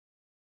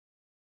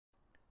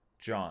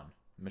John,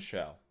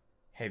 Michelle,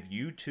 have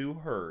you two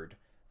heard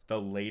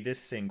the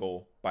latest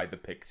single by the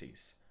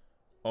Pixies?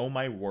 Oh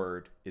my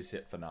word, is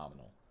it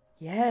phenomenal.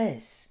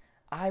 Yes,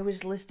 I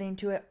was listening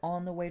to it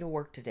on the way to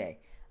work today.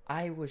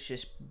 I was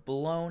just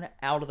blown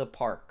out of the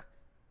park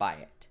by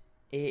it.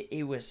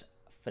 It was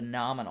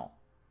phenomenal.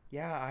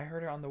 Yeah, I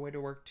heard it on the way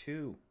to work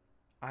too.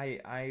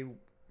 I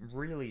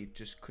really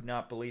just could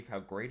not believe how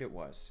great it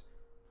was.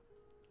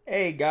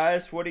 Hey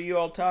guys, what are you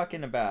all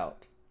talking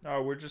about?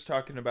 Oh, we're just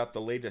talking about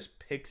the latest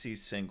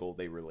Pixies single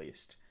they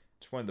released.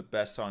 It's one of the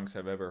best songs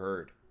I've ever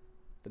heard.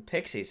 The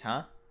Pixies,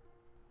 huh?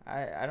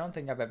 I don't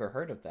think I've ever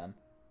heard of them.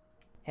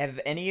 Have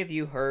any of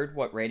you heard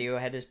what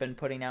Radiohead has been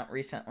putting out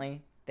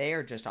recently? They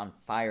are just on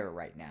fire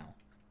right now.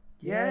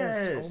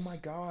 Yes! Oh my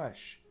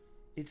gosh.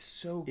 It's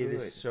so good. It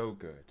is so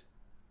good.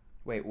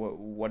 Wait,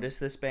 what is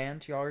this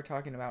band y'all are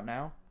talking about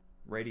now?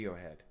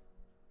 Radiohead.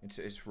 It's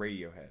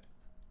Radiohead.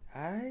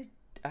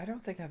 I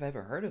don't think I've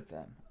ever heard of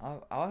them.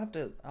 I'll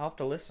have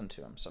to listen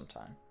to them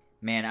sometime.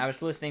 Man, I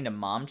was listening to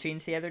Mom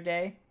Jeans the other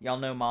day. Y'all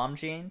know Mom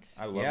Jeans?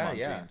 I love Mom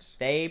Jeans.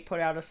 They put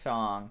out a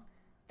song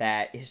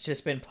that has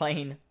just been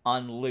playing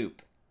on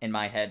loop in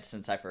my head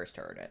since I first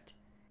heard it.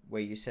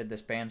 Wait, you said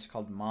this band's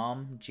called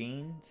Mom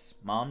Jeans?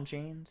 Mom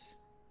Jeans?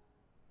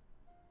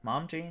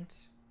 Mom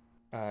Jeans?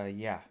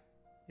 Yeah.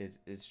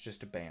 It's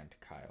just a band,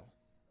 Kyle.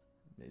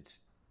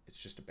 It's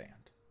just a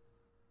band.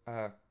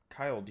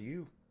 Kyle, do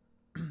you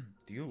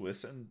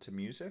listen to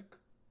music?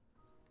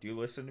 Do you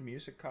listen to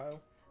music, Kyle?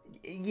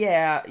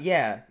 Yeah.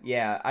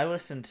 I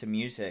listen to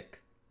music.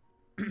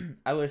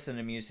 I listen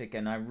to music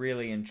and I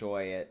really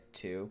enjoy it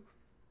too.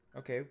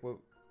 Okay, what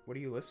do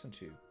you listen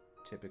to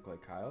typically,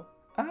 Kyle?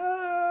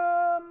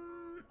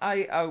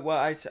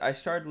 I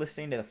started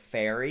listening to the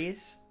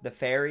Fairies. The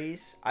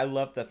Fairies. I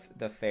love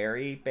the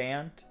Fairy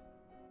band.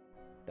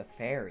 The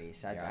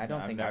Fairies. I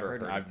don't think I've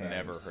heard of the I've Fairies.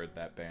 never heard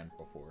that band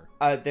before.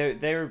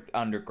 They're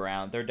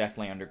underground. They're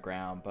definitely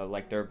underground. But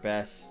like their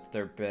best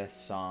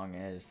song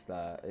is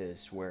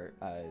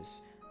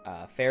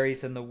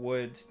Fairies in the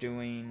Woods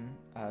doing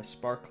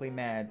sparkly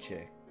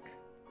magic.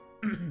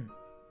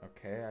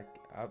 Okay,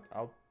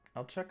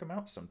 I'll check them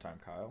out sometime,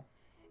 Kyle.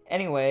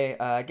 Anyway,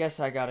 I guess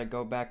I gotta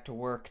go back to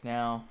work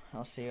now.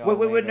 I'll see y'all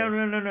Wait, later.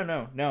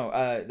 no.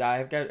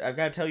 I've got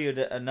to tell you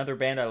another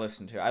band I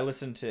listen to. I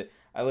listen to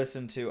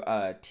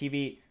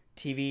TV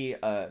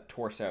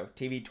Torso.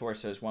 TV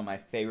Torso is one of my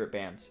favorite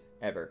bands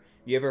ever.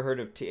 Have you ever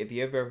heard of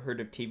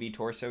TV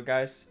Torso,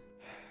 guys?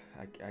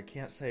 I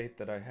can't say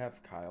that I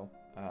have, Kyle.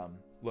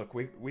 Look,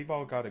 we've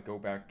all got to go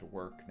back to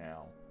work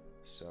now.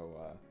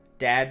 So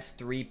Dad's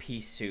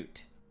 3-piece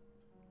suit.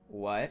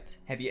 What?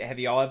 Have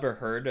y'all ever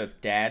heard of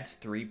Dad's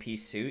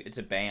 3-piece suit? It's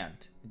a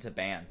band.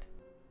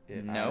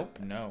 Nope.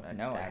 No,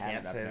 I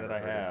can't say that I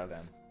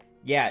have.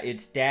 Yeah,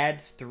 it's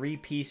Dad's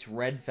 3-piece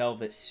red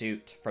velvet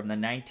suit from the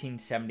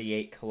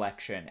 1978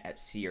 collection at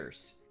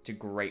Sears. It's a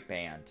great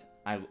band.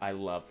 I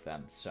love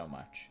them so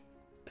much.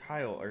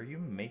 Kyle, are you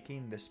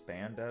making this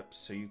band up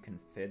so you can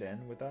fit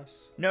in with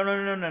us?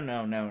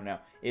 No.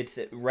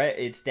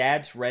 It's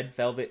Dad's red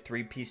velvet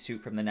 3-piece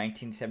suit from the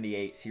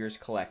 1978 Sears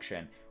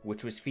collection,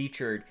 which was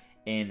featured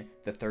in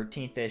the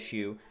 13th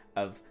issue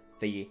of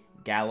the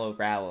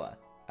Gallo-Ralla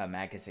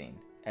magazine.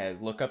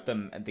 Look up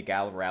the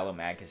Gallo-Ralla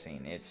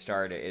magazine. It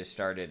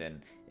started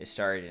in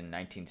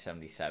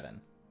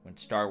 1977 when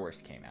Star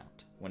Wars came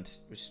out.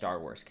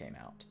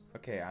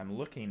 Okay, I'm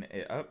looking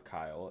it up,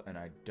 Kyle, and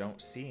I don't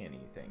see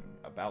anything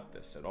about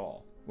this at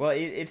all. Well,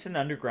 it's an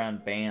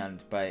underground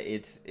band, but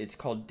it's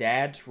called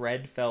Dad's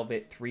Red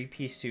Velvet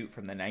 3-piece suit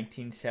from the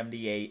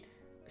 1978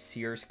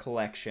 Sears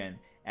collection,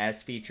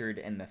 as featured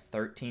in the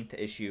 13th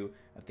issue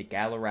of the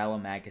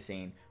Gallo-Ralla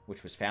magazine,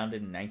 which was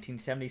founded in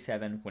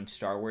 1977 when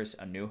Star Wars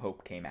A New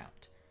Hope came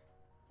out.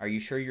 Are you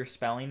sure you're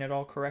spelling it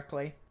all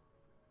correctly?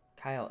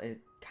 Kyle,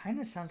 it kind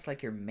of sounds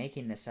like you're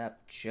making this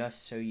up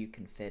just so you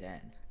can fit in.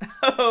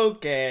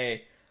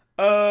 Okay.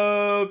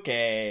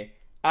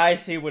 I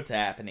see what's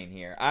happening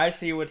here.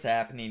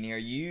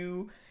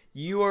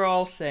 You are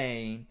all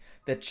saying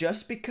that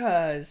just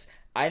because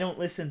I don't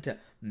listen to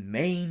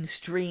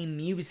mainstream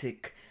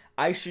music,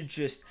 I should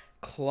just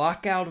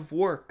clock out of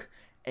work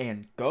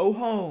and go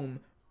home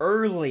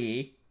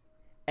early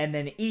and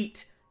then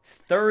eat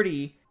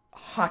 30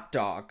 hot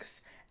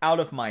dogs out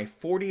of my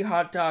 40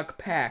 hot dog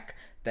pack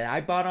that I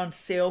bought on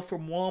sale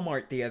from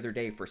Walmart the other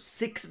day for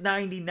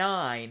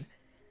 $6.99,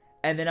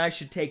 and then I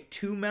should take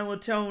 2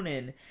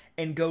 melatonin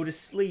and go to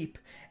sleep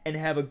and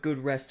have a good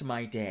rest of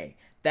my day.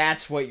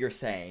 That's what you're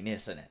saying,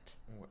 isn't it?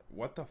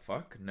 What the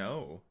fuck?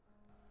 No.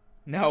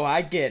 No,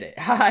 I get it.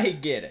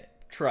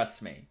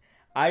 Trust me.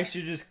 I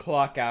should just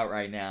clock out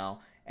right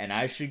now, and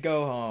I should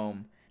go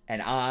home,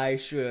 and I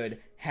should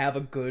have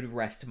a good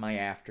rest of my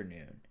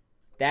afternoon.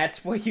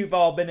 That's what you've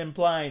all been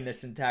implying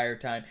this entire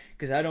time,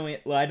 because I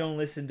don't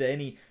listen to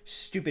any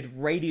stupid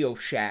Radio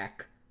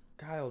Shack.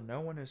 Kyle, no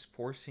one is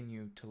forcing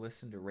you to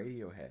listen to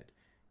Radiohead.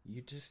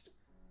 You just,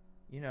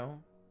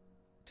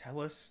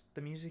 tell us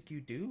the music you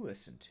do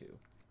listen to.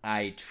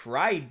 I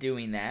tried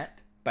doing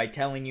that by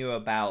telling you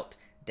about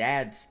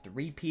Dad's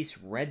 3-piece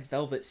red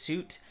velvet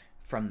suit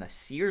from the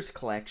Sears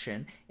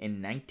collection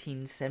in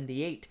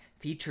 1978,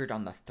 featured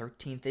on the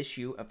 13th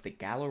issue of the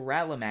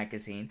Galleralla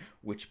magazine,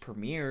 which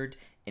premiered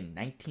in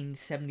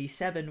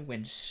 1977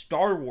 when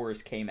Star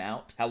Wars came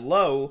out.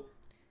 Hello?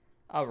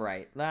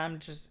 Alright,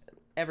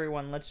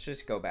 everyone, let's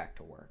just go back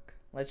to work.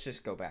 Let's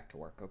just go back to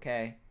work,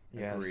 okay?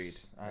 Yes, Agreed.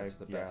 That's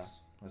the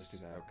best. Let's do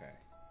that. Okay.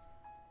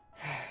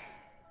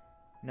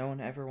 No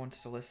one ever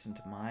wants to listen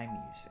to my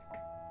music.